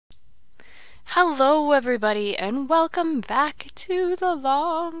Hello everybody and welcome back to the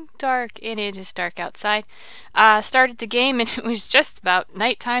long dark, and it is dark outside. Started the game and it was just about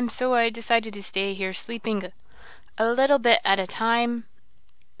nighttime, so I decided to stay here sleeping a little bit at a time.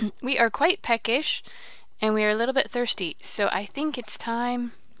 We are quite peckish and we are a little bit thirsty, so I think it's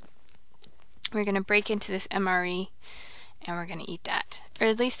time we're gonna break into this MRE and we're gonna eat that, or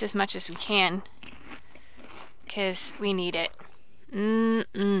at least as much as we can, because we need it.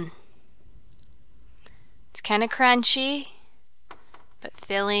 It's kind of crunchy, but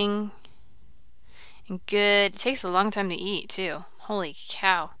filling and good. It takes a long time to eat, too. Holy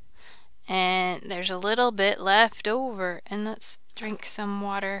cow. And there's a little bit left over. And let's drink some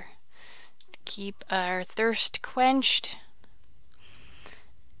water to keep our thirst quenched.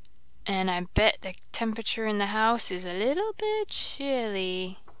 And I bet the temperature in the house is a little bit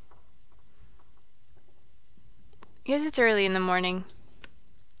chilly, because it's early in the morning.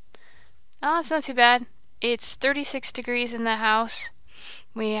 Oh, it's not too bad. It's 36 degrees in the house.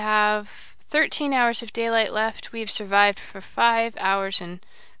 We have 13 hours of daylight left. We've survived for 5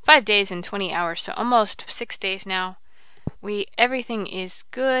 days and 20 hours, so almost 6 days now. Everything is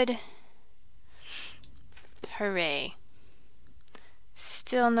good. Hooray.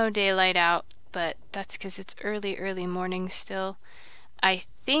 Still no daylight out, but that's because it's early morning still. I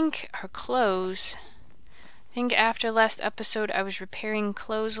think our clothes, after last episode I was repairing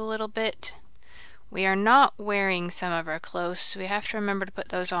clothes a little bit. We are not wearing some of our clothes, so we have to remember to put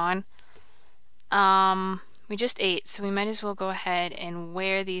those on. We just ate, so we might as well go ahead and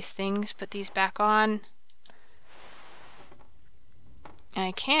wear these things, put these back on.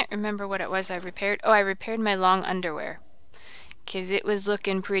 I can't remember what it was I repaired. Oh, I repaired my long underwear, because it was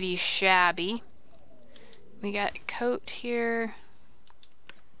looking pretty shabby. We got a coat here.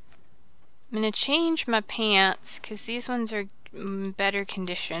 I'm going to change my pants, because these ones are in better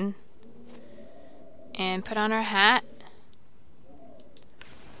condition. And put on our hat.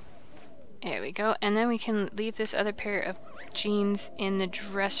 There we go. And then we can leave this other pair of jeans in the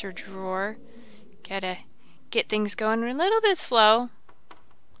dresser drawer. Gotta get things going. We're a little bit slow.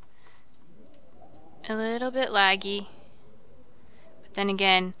 A little bit laggy. But then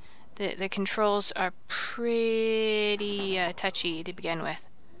again, the controls are pretty touchy to begin with.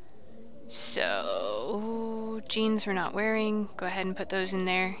 So, jeans we're not wearing. Go ahead and put those in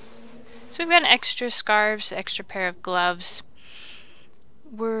there. So we've got extra scarves, extra pair of gloves.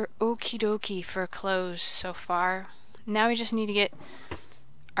 We're okie dokie for clothes so far. Now we just need to get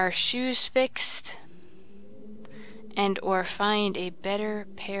our shoes fixed and or find a better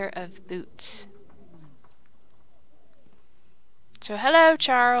pair of boots. So hello,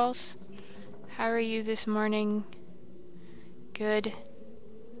 Charles. How are you this morning? Good.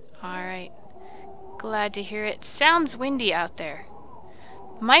 Alright. Glad to hear it. Sounds windy out there.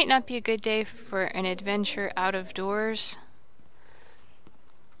 Might not be a good day for an adventure out of doors.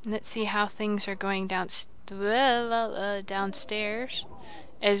 Let's see how things are going downstairs.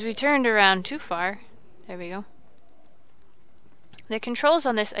 As we turned around too far. There we go. The controls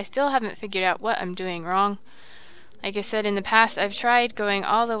on this, I still haven't figured out what I'm doing wrong. Like I said in the past, I've tried going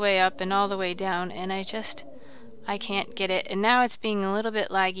all the way up and all the way down, and I can't get it. And now it's being a little bit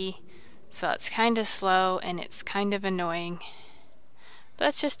laggy, so it's kind of slow and it's kind of annoying. But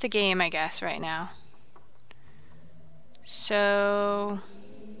that's just the game, I guess, right now. So,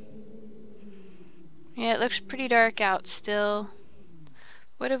 yeah, it looks pretty dark out still.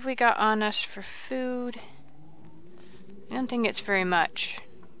 What have we got on us for food? I don't think it's very much.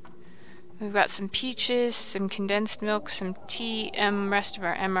 We've got some peaches, some condensed milk, some tea, rest of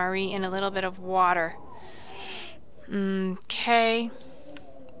our MRE, and a little bit of water. Okay.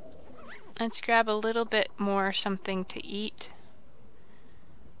 Let's grab a little bit more something to eat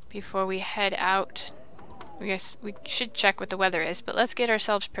before we head out. I guess we should check what the weather is, but let's get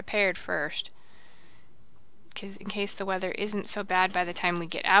ourselves prepared first, because in case the weather isn't so bad by the time we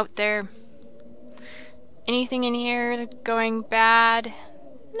get out there. Anything in here going bad?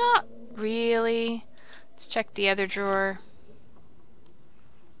 Not really. Let's check the other drawer.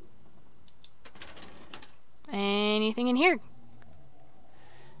 Anything in here?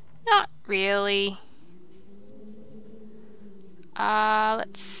 Not really.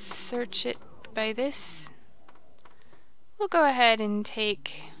 Let's search it by this. We'll go ahead and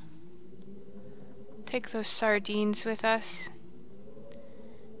take those sardines with us.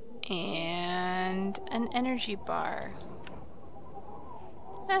 And an energy bar.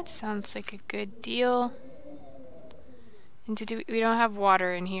 That sounds like a good deal. And we don't have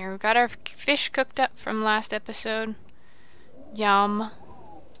water in here. We've got our fish cooked up from last episode. Yum.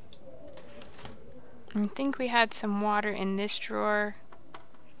 I think we had some water in this drawer.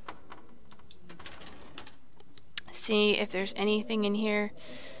 see if there's anything in here.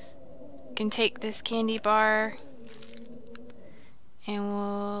 Can take this candy bar and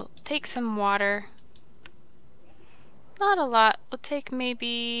we'll take some water. Not a lot. We'll take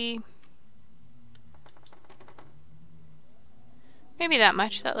maybe that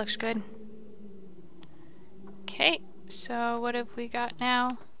much. That looks good. Okay, so what have we got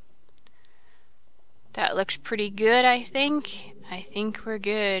now? That looks pretty good, I think. I think we're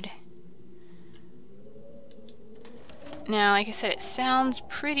good. Now, like I said, it sounds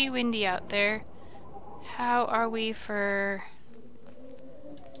pretty windy out there. How are we for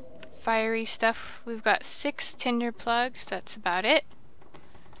fiery stuff? We've got 6 tinder plugs. That's about it.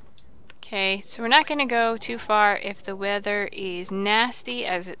 Okay, so we're not going to go too far if the weather is nasty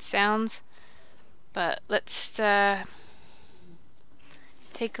as it sounds. But let's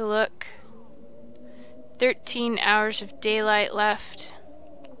take a look. 13 hours of daylight left.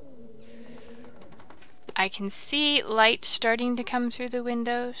 I can see light starting to come through the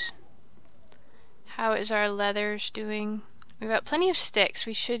windows. How is our leathers doing? We've got plenty of sticks.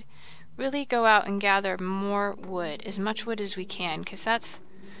 We should really go out and gather more wood, as much wood as we can, because that's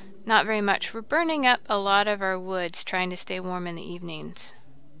not very much. We're burning up a lot of our woods trying to stay warm in the evenings.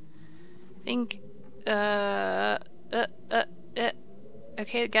 I think, okay,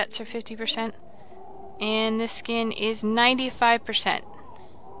 the guts are 50%. And this skin is 95%.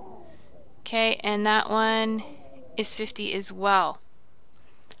 Okay, and that one is 50 as well.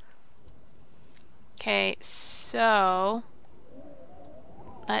 Okay, so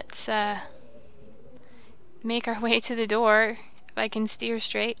let's make our way to the door, if I can steer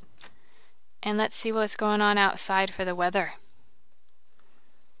straight, and let's see what's going on outside for the weather.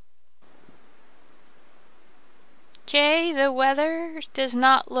 Okay, the weather does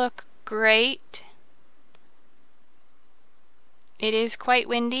not look great. It is quite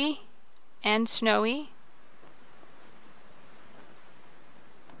windy and snowy.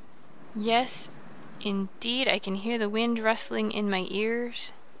 Yes, indeed, I can hear the wind rustling in my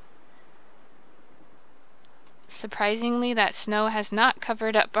ears. Surprisingly, that snow has not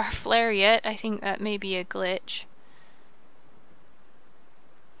covered up our flare yet. I think that may be a glitch.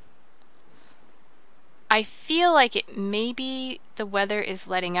 I feel like it maybe the weather is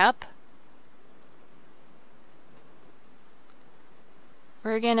letting up.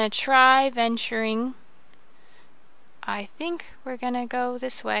 We're gonna try venturing. I think we're gonna go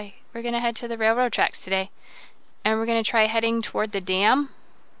this way. We're gonna head to the railroad tracks today. And we're gonna try heading toward the dam.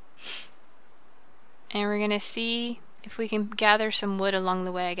 And we're gonna see if we can gather some wood along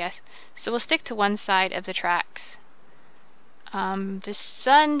the way, I guess. So we'll stick to one side of the tracks. The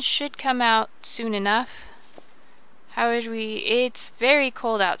sun should come out soon enough. It's very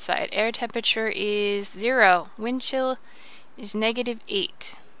cold outside. Air temperature is 0. Wind chill is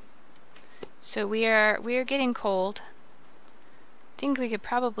 -8. So we are getting cold. I think we could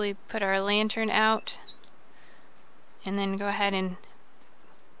probably put our lantern out and then go ahead and...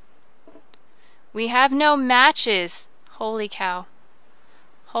 We have no matches! Holy cow.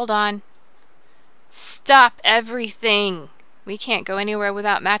 Hold on. Stop everything! We can't go anywhere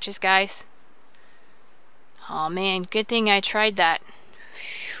without matches, guys. Oh man, good thing I tried that.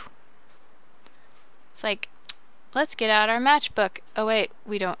 Whew. It's like, let's get out our matchbook. Oh wait,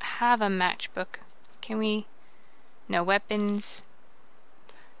 we don't have a matchbook. Can we? No weapons.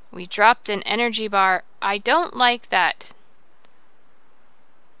 We dropped an energy bar. I don't like that.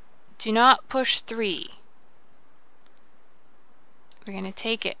 Do not push 3. We're gonna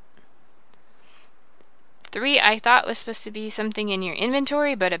take it. 3 I thought was supposed to be something in your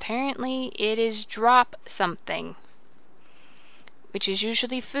inventory, but apparently it is drop something, which is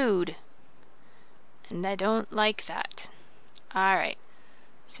usually food. And I don't like that. Alright.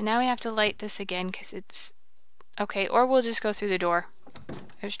 So now we have to light this again because it's... Okay, or we'll just go through the door.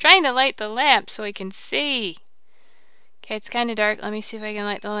 I was trying to light the lamp so I can see. Okay, it's kind of dark. Let me see if I can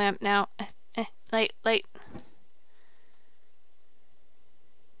light the lamp now. Light.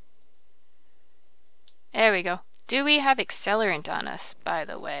 There we go. Do we have accelerant on us, by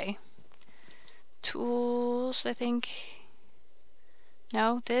the way? Tools, I think.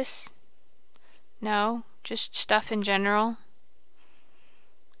 No, this? No, just stuff in general.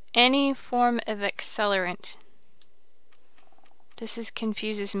 Any form of accelerant. This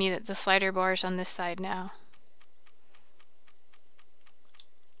confuses me that the slider bar is on this side now.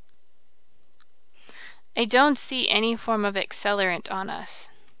 I don't see any form of accelerant on us.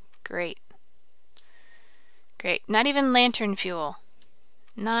 Great. Great. Not even lantern fuel.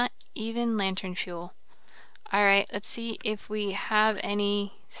 Not even lantern fuel. Alright, let's see if we have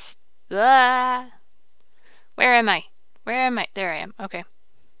any... Where am I? Where am I? There I am. Okay.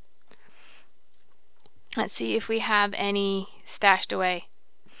 Let's see if we have any stashed away.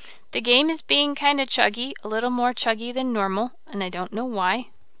 The game is being kind of chuggy, a little more chuggy than normal, and I don't know why.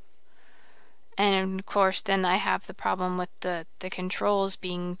 And of course, then I have the problem with the controls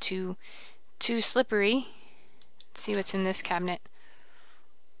being too slippery. Let's see what's in this cabinet.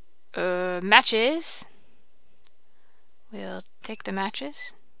 Matches. We'll take the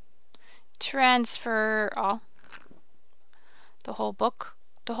matches. Transfer all. The whole book.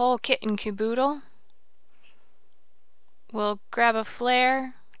 The whole kit and caboodle. We'll grab a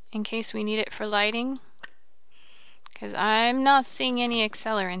flare in case we need it for lighting. Because I'm not seeing any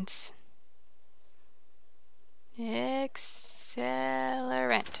accelerants.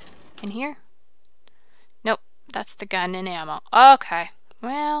 Accelerant. In here? Nope. That's the gun and ammo. Okay.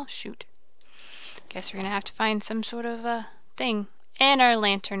 Well, shoot. Guess we're gonna have to find some sort of a thing. And our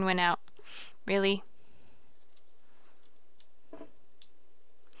lantern went out. Really?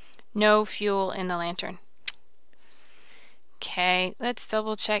 No fuel in the lantern. Okay, let's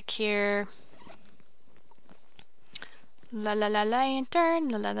double check here. La la la lantern,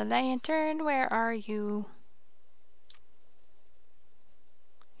 la la la lantern, where are you?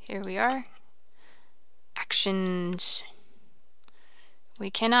 Here we are. Actions. We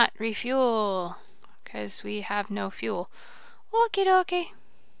cannot refuel because we have no fuel. Okie dokie.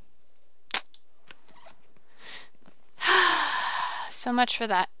 So much for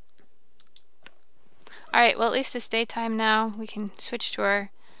that. Alright, well at least it's daytime now. We can switch to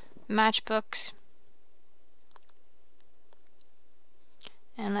our matchbooks.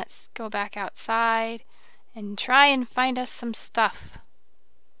 And let's go back outside and try and find us some stuff.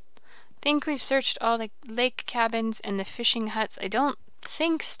 I think we've searched all the lake cabins and the fishing huts. I don't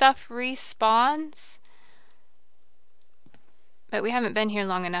think stuff respawns. But we haven't been here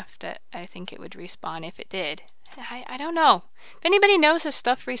long enough that I think it would respawn if it did. I don't know. If anybody knows if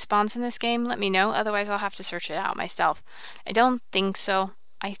stuff respawns in this game, let me know. Otherwise, I'll have to search it out myself. I don't think so.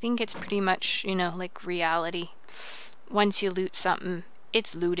 I think it's pretty much, you know, like reality. Once you loot something,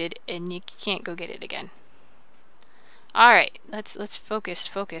 it's looted and you can't go get it again. Alright, let's focus.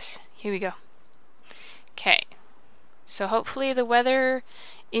 Here we go. Okay. So hopefully the weather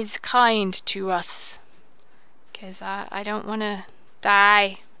is kind to us. Because I don't want to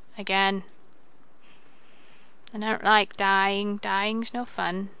die again. I don't like dying. Dying's no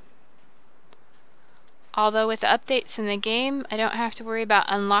fun. Although with the updates in the game, I don't have to worry about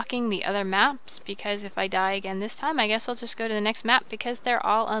unlocking the other maps, because if I die again this time, I guess I'll just go to the next map because they're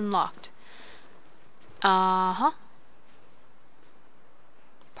all unlocked. Partly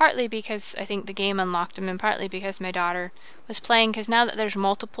because I think the game unlocked them, and partly because my daughter was playing, because now that there's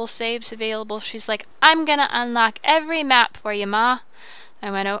multiple saves available, she's like, I'm gonna unlock every map for you, Ma.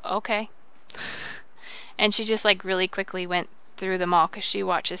 I went, oh, okay. And she just like really quickly went through them all because she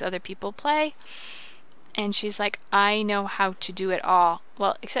watches other people play. And she's like, I know how to do it all.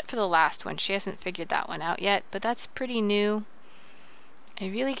 Well, except for the last one. She hasn't figured that one out yet, but that's pretty new. I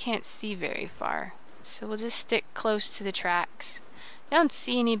really can't see very far. So we'll just stick close to the tracks. I don't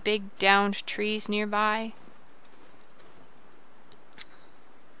see any big downed trees nearby.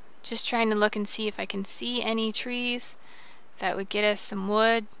 Just trying to look and see if I can see any trees that would get us some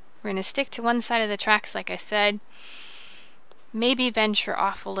wood. We're going to stick to one side of the tracks, like I said. Maybe venture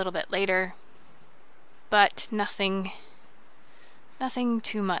off a little bit later. But nothing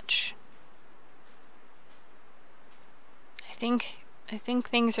too much. I think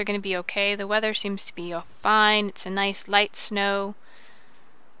things are going to be okay. The weather seems to be fine. It's a nice light snow.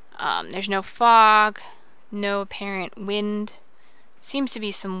 There's no fog, no apparent wind. Seems to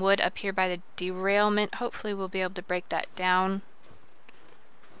be some wood up here by the derailment. Hopefully we'll be able to break that down.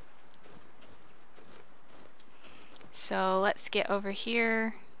 So let's get over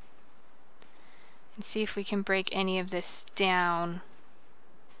here and see if we can break any of this down.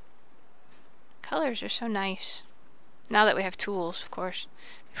 Colors are so nice. Now that we have tools, of course.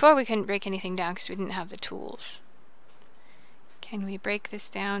 Before we couldn't break anything down because we didn't have the tools. Can we break this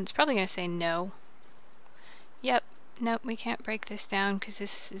down? It's probably going to say no. Yep. Nope, we can't break this down because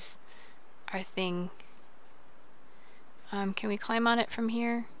this is our thing. Can we climb on it from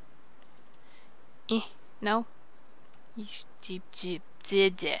here? No?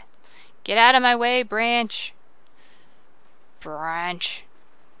 Get out of my way, branch. Branch.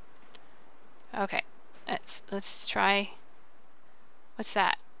 Okay. Let's try. What's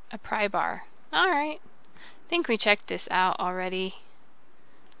that? A pry bar. Alright. I think we checked this out already.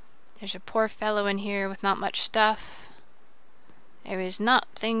 There's a poor fellow in here with not much stuff. There is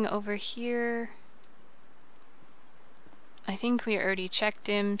nothing over here. I think we already checked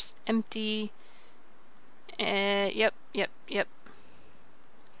him. Empty. Yep.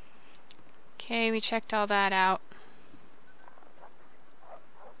 Okay, we checked all that out.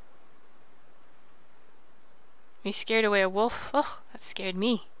 We scared away a wolf. Ugh, that scared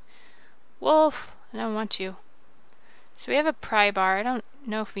me. Wolf, I don't want you. So we have a pry bar. I don't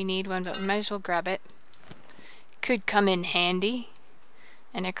know if we need one, but we might as well grab it. Could come in handy.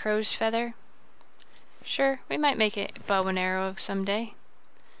 And a crow's feather. Sure, we might make it bow and arrow someday.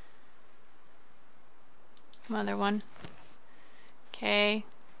 Another one. Okay.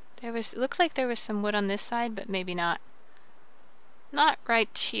 It looked like there was some wood on this side, but maybe not. Not right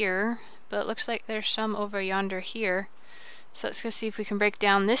here, but it looks like there's some over yonder here. So let's go see if we can break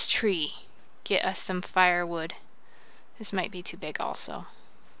down this tree. Get us some firewood. This might be too big also.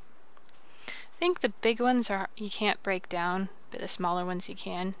 I think the big ones you can't break down, but the smaller ones you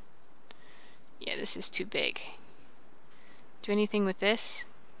can. Yeah, this is too big. Do anything with this?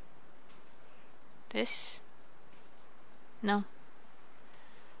 This? No.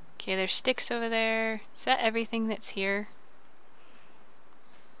 Okay, there's sticks over there. Is that everything that's here?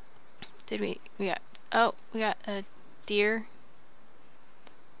 We got a deer.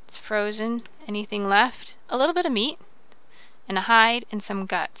 It's frozen. Anything left? A little bit of meat and a hide and some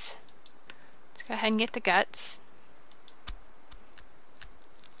guts. Let's go ahead and get the guts.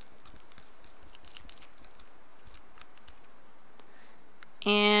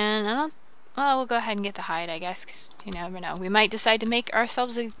 And well, we'll go ahead and get the hide, I guess, because you never know. We might decide to make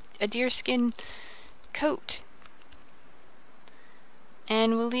ourselves a deerskin coat.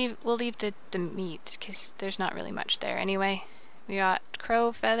 And we'll leave the meat, because there's not really much there anyway. We got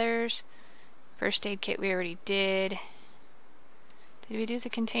crow feathers. First aid kit we already did. Did we do the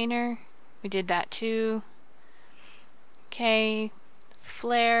container? We did that too. Okay.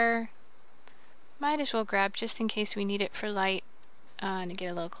 Flare. Might as well grab just in case we need it for light. And to get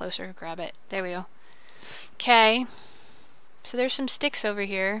a little closer, grab it. There we go. Okay. So there's some sticks over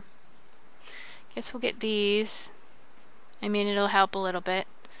here. Guess we'll get these. I mean, it'll help a little bit.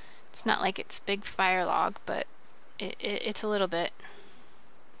 It's not like it's big fire log, but it's a little bit.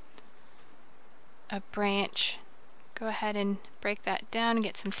 A branch. Go ahead and break that down and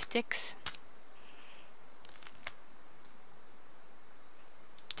get some sticks.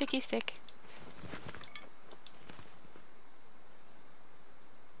 Sticky stick.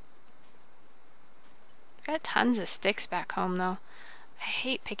 Got tons of sticks back home though. I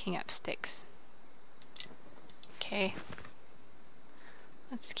hate picking up sticks. Okay.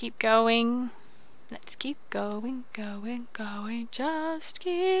 Let's keep going. Let's keep going, going, going. Just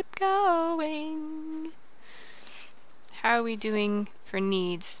keep going. How are we doing for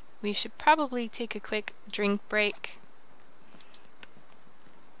needs? We should probably take a quick drink break.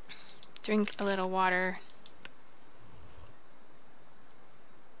 Drink a little water.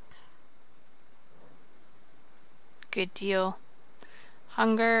 Good deal.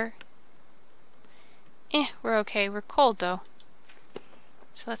 Hunger. We're okay. We're cold though.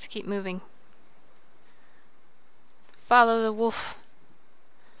 So let's keep moving. Follow the wolf.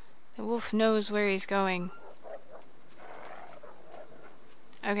 The wolf knows where he's going.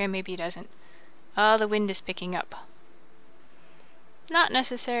 Okay, maybe he doesn't. Oh, the wind is picking up. Not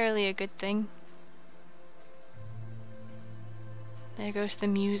necessarily a good thing. There goes the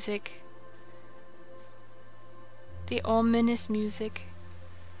music. The ominous music.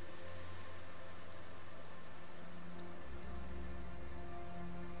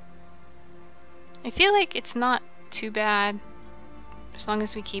 I feel like it's not too bad as long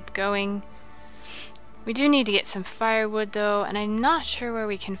as we keep going. We do need to get some firewood though, and I'm not sure where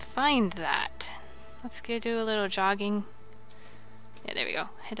we can find that. Let's go do a little jogging. Yeah, there we go.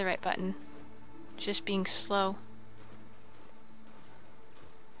 Hit the right button. Just being slow.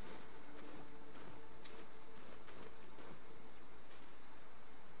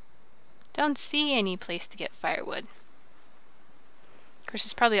 Don't see any place to get firewood. Of course,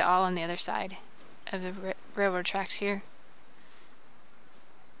 it's probably all on the other side of the railroad tracks here.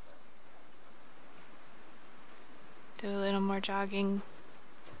 Do a little more jogging.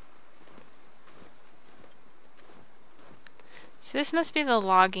 So this must be the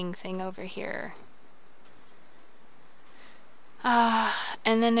logging thing over here.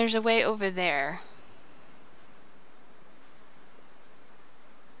 And then there's a way over there.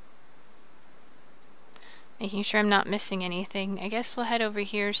 Making sure I'm not missing anything. I guess we'll head over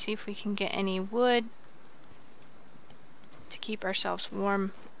here, see if we can get any wood to keep ourselves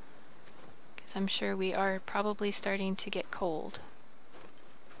warm. Because I'm sure we are probably starting to get cold.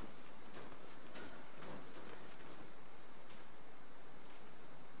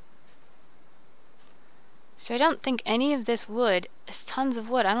 So I don't think any of this wood, there's tons of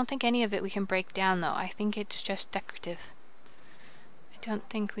wood, I don't think any of it we can break down though. I think it's just decorative. I don't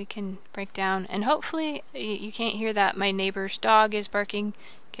think we can break down. And hopefully you can't hear that my neighbor's dog is barking,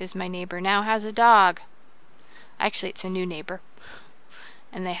 because my neighbor now has a dog. Actually, it's a new neighbor.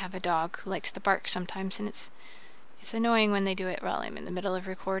 And they have a dog who likes to bark sometimes, and it's annoying when they do it while I'm in the middle of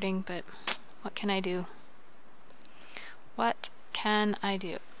recording, but what can I do? What can I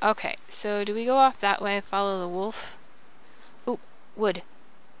do? Okay, so do we go off that way, follow the wolf? Oh, wood.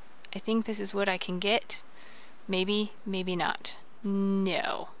 I think this is wood I can get. Maybe, maybe not.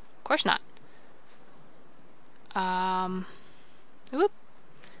 No, of course not. Whoop.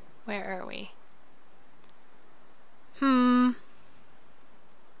 Where are we?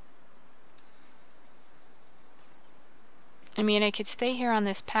 I mean, I could stay here on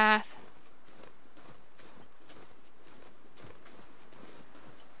this path.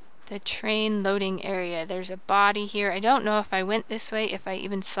 The train loading area. There's a body here. I don't know if I went this way, if I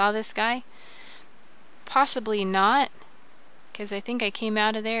even saw this guy. Possibly not, because I think I came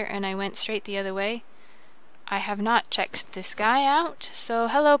out of there and I went straight the other way. I have not checked this guy out, so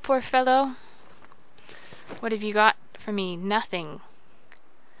hello, poor fellow. What have you got for me? Nothing.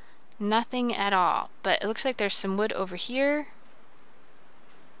 Nothing at all. But it looks like there's some wood over here.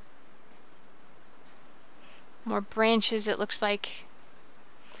 More branches, it looks like.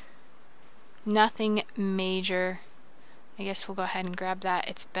 Nothing major. I guess we'll go ahead and grab that.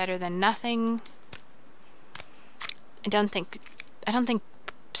 It's better than nothing. I don't think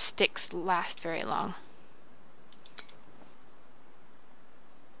sticks last very long.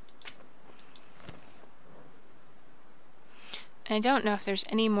 And I don't know if there's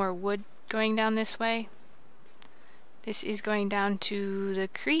any more wood going down this way. This is going down to the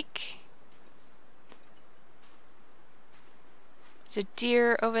creek. There's a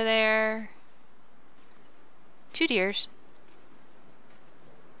deer over there. 2 deers.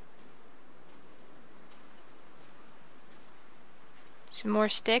 Some more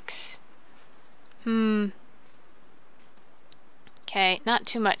sticks. Okay, not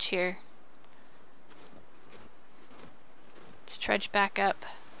too much here. Let's trudge back up.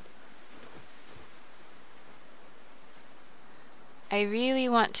 I really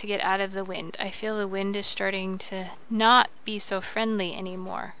want to get out of the wind. I feel the wind is starting to not be so friendly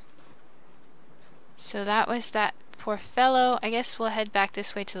anymore. So that was that poor fellow. I guess we'll head back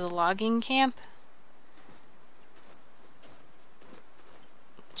this way to the logging camp.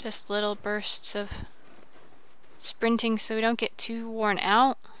 Just little bursts of sprinting so we don't get too worn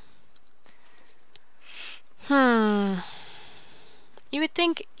out. You would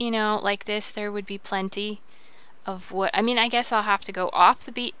think, you know, like this, there would be plenty of wood. I mean, I guess I'll have to go off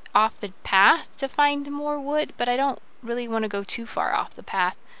the path to find more wood, but I don't really want to go too far off the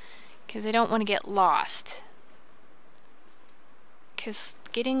path because I don't want to get lost. Because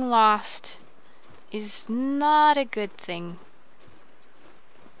getting lost is not a good thing.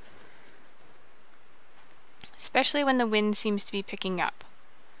 Especially when the wind seems to be picking up.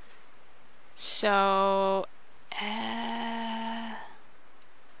 So,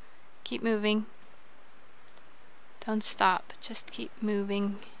 keep moving. Don't stop, just keep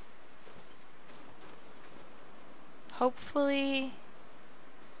moving. Hopefully,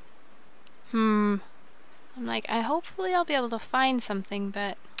 I'm like, hopefully I'll be able to find something,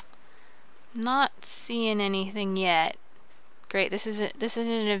 but I'm not seeing anything yet. Great, this is an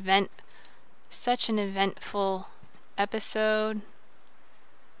event. Such an eventful episode.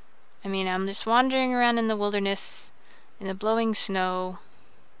 I mean, I'm just wandering around in the wilderness in the blowing snow.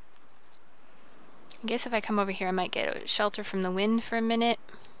 I guess if I come over here I might get a shelter from the wind for a minute.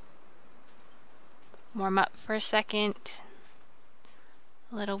 Warm up for a second.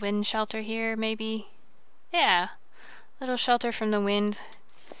 A little wind shelter here maybe. Yeah, a little shelter from the wind.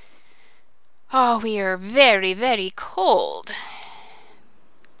 Oh, we are very, very cold.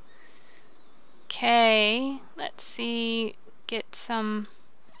 Okay, let's see, get some,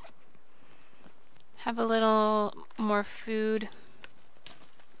 have a little more food.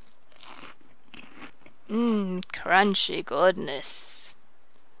 Crunchy goodness.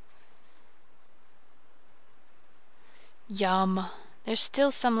 Yum. There's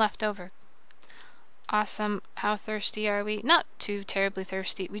still some left over. Awesome. How thirsty are we? Not too terribly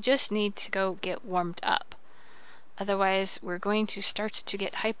thirsty. We just need to go get warmed up. Otherwise, we're going to start to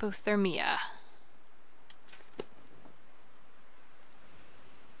get hypothermia.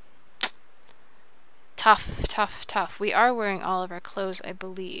 Tough, tough, tough. We are wearing all of our clothes, I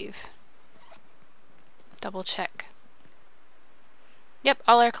believe. Double check. Yep,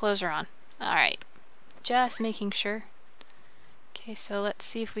 all our clothes are on. Alright. Just making sure. Okay, so let's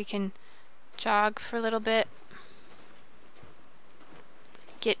see if we can jog for a little bit.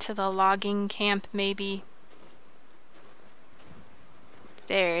 Get to the logging camp, maybe.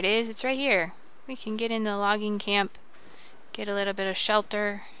 There it is. It's right here. We can get in the logging camp, get a little bit of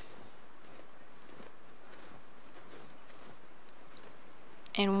shelter,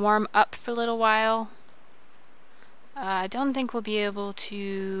 and warm up for a little while. I don't think we'll be able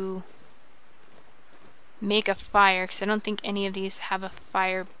to make a fire because I don't think any of these have a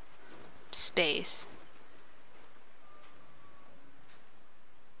fire space.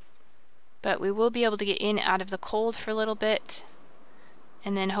 But we will be able to get in out of the cold for a little bit,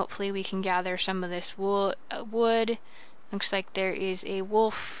 and then hopefully we can gather some of this wood. Looks like there is a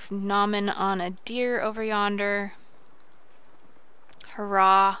wolf nomming on a deer over yonder.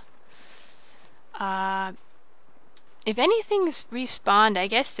 Hurrah. If anything's respawned, I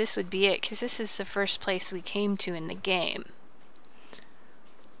guess this would be it, because this is the first place we came to in the game.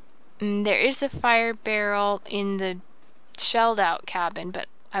 There is a fire barrel in the shelled out cabin, but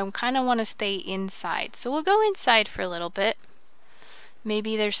I kind of want to stay inside. So we'll go inside for a little bit.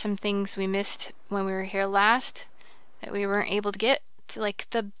 Maybe there's some things we missed when we were here last that we weren't able to get, like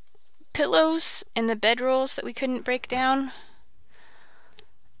the pillows and the bedrolls that we couldn't break down.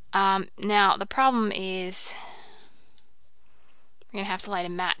 Now the problem is we're gonna have to light a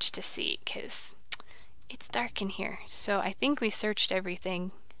match to see, because it's dark in here. So I think we searched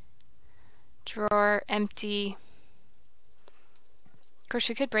everything. Drawer empty. Of course,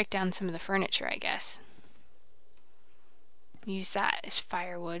 we could break down some of the furniture, I guess. Use that as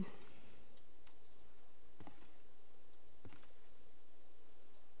firewood.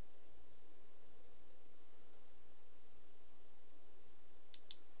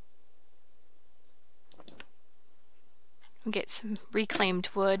 We'll get some reclaimed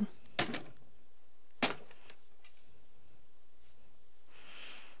wood.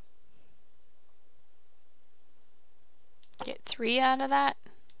 Get 3 out of that.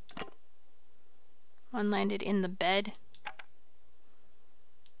 1 landed in the bed.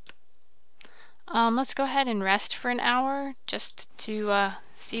 Let's go ahead and rest for an hour just to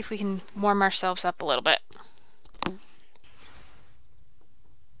see if we can warm ourselves up a little bit.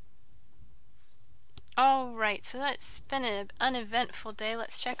 Alright, so that's been an uneventful day.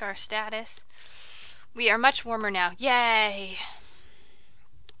 Let's check our status. We are much warmer now. Yay!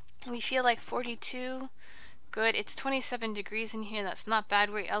 We feel like 42. Good. It's 27 degrees in here. That's not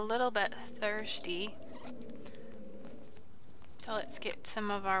bad. We're a little bit thirsty. So let's get some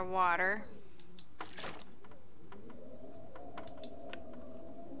of our water.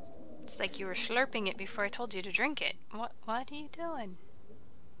 It's like you were slurping it before I told you to drink it. What are you doing?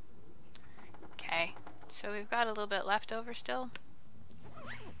 Okay. So we've got a little bit left over still.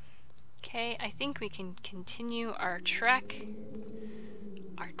 Okay, I think we can continue our trek,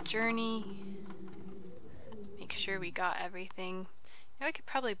 our journey. Make sure we got everything. Now we could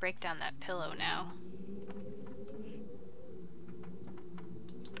probably break down that pillow now.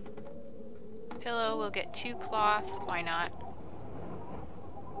 Pillow, we'll get 2 cloth. Why not?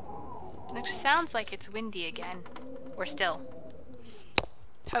 It sounds like it's windy again. Or still.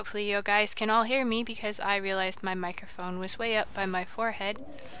 Hopefully you guys can all hear me, because I realized my microphone was way up by my forehead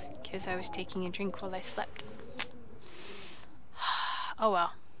because I was taking a drink while I slept. Oh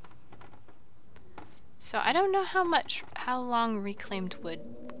well. So I don't know how long reclaimed wood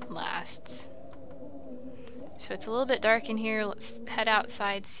lasts. So it's a little bit dark in here. Let's head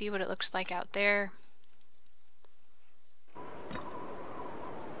outside, see what it looks like out there.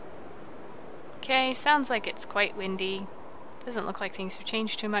 Okay, sounds like it's quite windy. Doesn't look like things have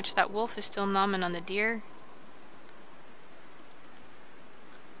changed too much. That wolf is still nomming on the deer.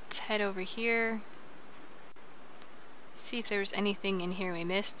 Let's head over here. See if there's anything in here we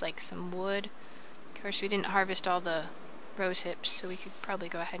missed, like some wood. Of course, we didn't harvest all the rose hips, so we could probably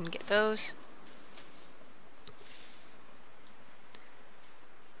go ahead and get those.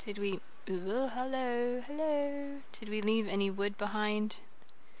 Did we... Ooh, hello. Did we leave any wood behind?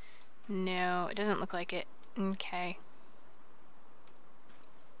 No, it doesn't look like it. Okay.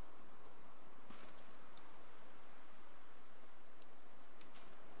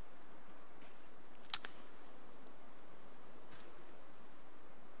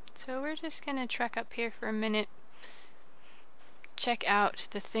 So we're just gonna trek up here for a minute, check out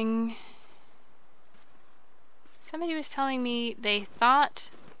the thing. Somebody was telling me they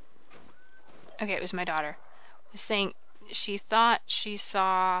thought, okay, it was my daughter, was saying she thought she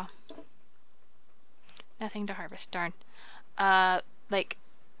saw nothing to harvest, darn. Like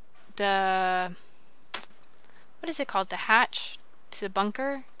the, what is it called? The hatch to the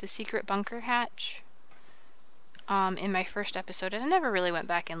bunker, the secret bunker hatch. In my first episode, and I never really went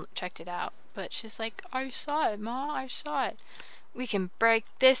back and checked it out, but she's like, I saw it, Ma, I saw it. We can break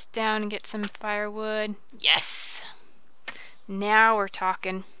this down and get some firewood. Yes! Now we're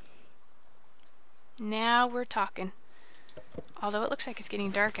talking. Now we're talking. Although it looks like it's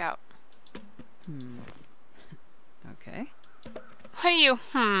getting dark out. Okay. What do you,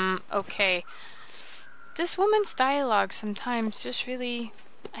 okay. This woman's dialogue sometimes just really,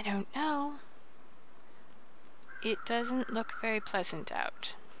 I don't know. It doesn't look very pleasant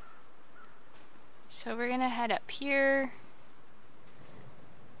out. So we're gonna head up here.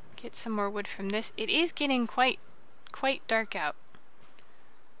 Get some more wood from this. It is getting quite dark out.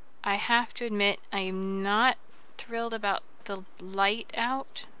 I have to admit, I am not thrilled about the light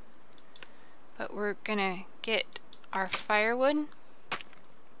out. But we're gonna get our firewood.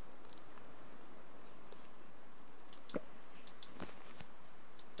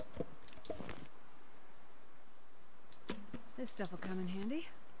 This stuff will come in handy.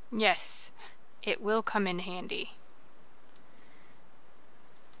 Yes, it will come in handy.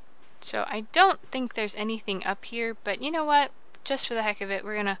 So I don't think there's anything up here, but you know what? Just for the heck of it,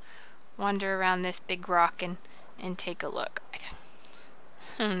 we're gonna wander around this big rock and take a look. I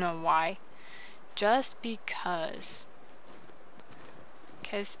don't know why. Just because.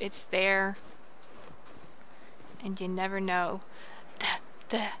 Because it's there. And you never know.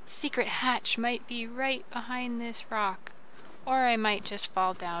 The secret hatch might be right behind this rock. Or I might just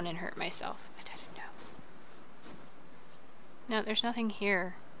fall down and hurt myself. I don't know. No, there's nothing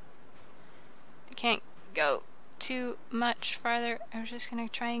here. I can't go too much farther. I was just gonna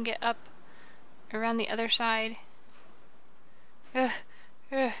try and get up around the other side.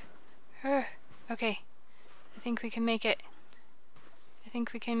 Okay. I think we can make it. I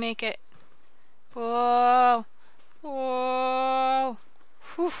think we can make it. Whoa! Whoa!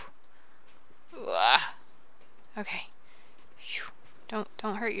 Whew! Okay.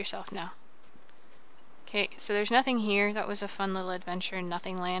 Don't hurt yourself now. Okay, so there's nothing here. That was a fun little adventure in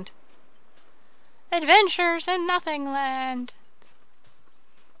Nothing Land. Adventures in Nothing Land!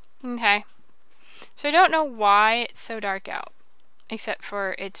 Okay. So I don't know why it's so dark out. Except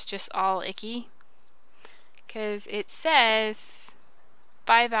for it's just all icky. Because it says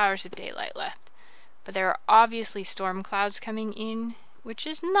 5 hours of daylight left. But there are obviously storm clouds coming in, which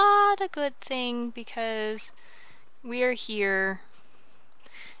is not a good thing because we are here,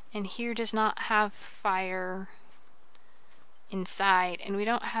 and here does not have fire inside, and we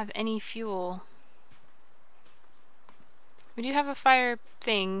don't have any fuel. We do have a fire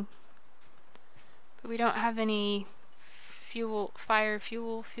thing, but we don't have any fuel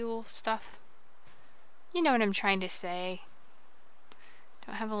stuff. You know what I'm trying to say.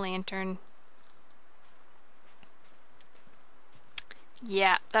 Don't have a lantern.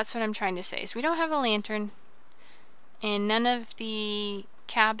 Yeah, that's what I'm trying to say. So we don't have a lantern, and none of the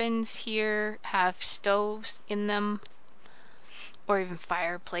cabins here have stoves in them, or even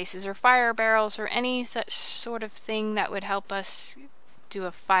fireplaces or fire barrels or any such sort of thing that would help us do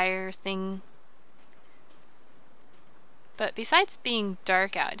a fire thing. But besides being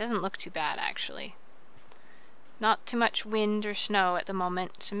dark out, it doesn't look too bad actually. Not too much wind or snow at the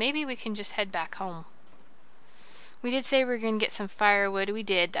moment, so maybe we can just head back home. We did say we were going to get some firewood. We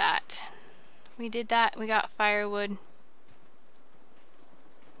did that. We did that. We got firewood.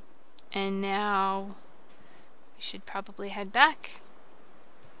 And now we should probably head back,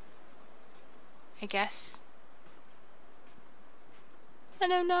 I guess. I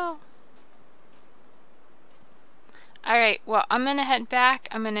don't know. Alright, well, I'm going to head back.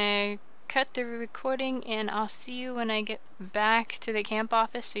 I'm going to cut the recording, and I'll see you when I get back to the camp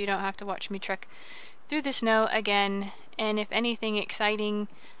office so you don't have to watch me trek through the snow again. And if anything exciting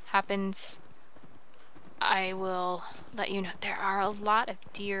happens, I will let you know. There are a lot of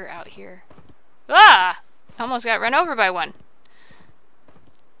deer out here. Ah! Almost got run over by one.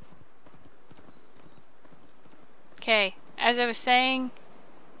 Okay, as I was saying,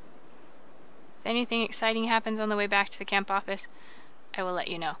 if anything exciting happens on the way back to the camp office, I will let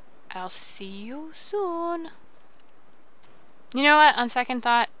you know. I'll see you soon. You know what? On second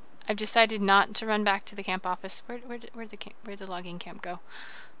thought, I've decided not to run back to the camp office. Where'd the logging camp go?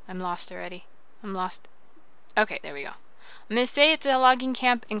 I'm lost already. I'm lost. Okay, there we go. I'm gonna say it's a logging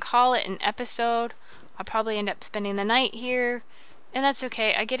camp and call it an episode. I'll probably end up spending the night here, and that's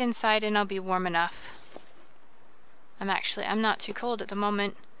okay. I get inside and I'll be warm enough. I'm not too cold at the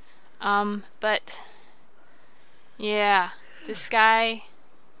moment. But yeah, the sky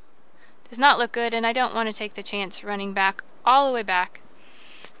does not look good, and I don't want to take the chance running back all the way back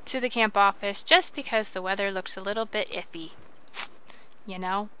to the camp office just because the weather looks a little bit iffy, you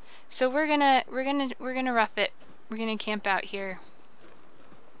know. So we're gonna rough it. We're gonna camp out here.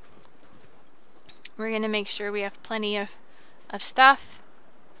 We're gonna make sure we have plenty of stuff,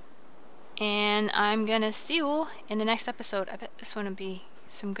 And I'm gonna see you in the next episode. I bet this one will be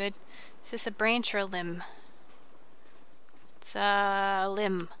some good. Is this a branch or a limb? It's a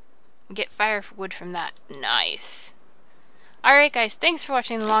limb. We get firewood from that. Nice. Alright guys, thanks for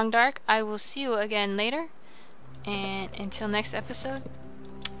watching The Long Dark. I will see you again later. And until next episode,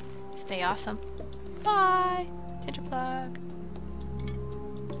 stay awesome. Bye. Ginger plug.